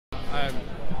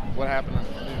What happened on the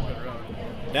pit road?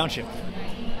 Downshift.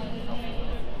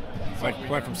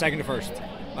 Went from second to first,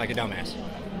 like a dumbass.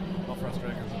 How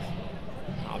frustrating is this?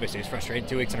 Obviously, it's frustrating.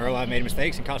 2 weeks in a row, I've made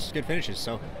mistakes and cost us good finishes.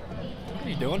 So, what are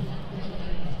you doing?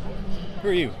 Who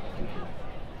are you?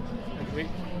 Good week.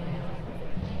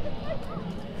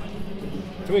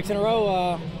 2 weeks in a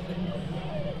row,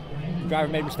 driver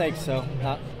made mistakes, so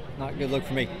not a good look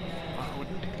for me. Do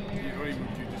you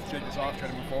just shake this off, try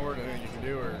to move forward, anything you can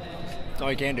do, or? That's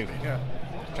all you can do. Yeah.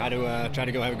 Try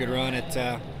to go have a good run at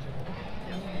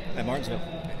Martinsville.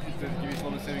 Just to give you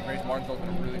some specific race, Martinsville's been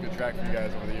a really good track for you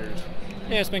guys over the years.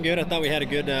 Yeah, it's been good. I thought we had a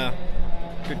good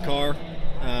car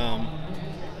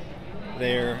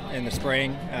there in the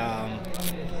spring.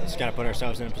 Just got to put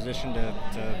ourselves in a position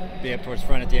to be up towards the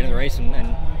front at the end of the race, and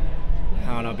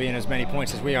I don't know, being as many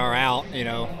points as we are out, you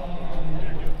know,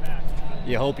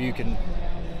 you hope you can,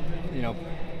 you know,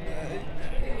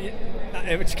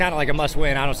 it's kind of like a must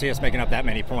win. I don't see us making up that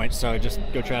many points, so just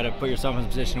go try to put yourself in a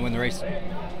position to win the race.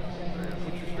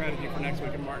 What's your strategy for next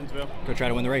week in Martinsville? Go try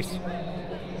to win the race.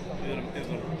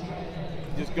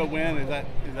 Just go win? Is that?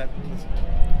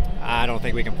 I don't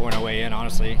think we can point our way in,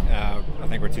 honestly. I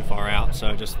think we're too far out,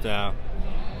 so just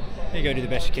you go do the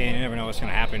best you can. You never know what's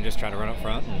going to happen. Just try to run up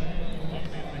front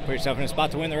and put yourself in a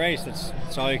spot to win the race.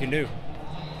 That's all you can do.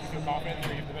 Feel confident that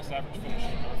you have the best average finish?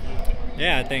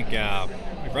 Yeah, I think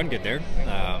we've run good there.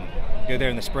 Good there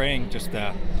in the spring. Just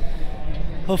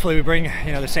hopefully we bring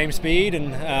the same speed,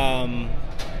 and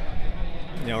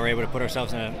we're able to put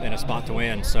ourselves in a spot to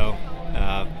win. So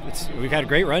we've had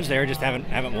great runs there, just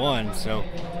haven't won. So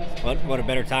what a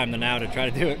better time than now to try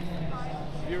to do it.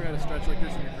 Have you ever had a stretch like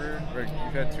this in your career, where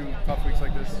you've had 2 tough weeks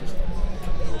like this?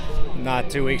 Not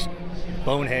 2 weeks,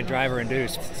 bonehead driver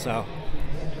induced. So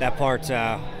that part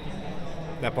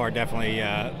definitely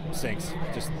stinks.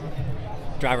 Just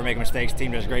driver making mistakes.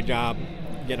 Team does a great job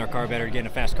getting our car better, getting a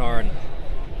fast car. And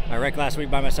I wrecked last week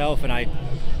by myself, and I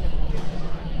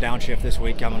downshift this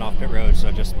week coming off pit road.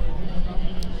 So just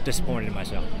disappointed in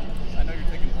myself. I know you're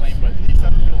taking blame, but these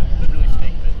stuff really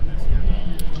stink this year.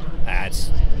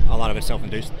 It's a lot of it's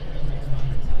self-induced.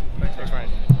 Thanks, Ryan.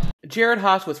 Jared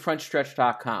Haas with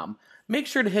FrontStretch.com. Make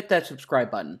sure to hit that subscribe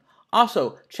button.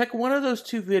 Also, check one of those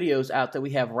 2 videos out that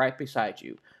we have right beside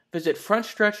you. Visit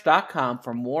FrontStretch.com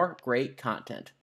for more great content.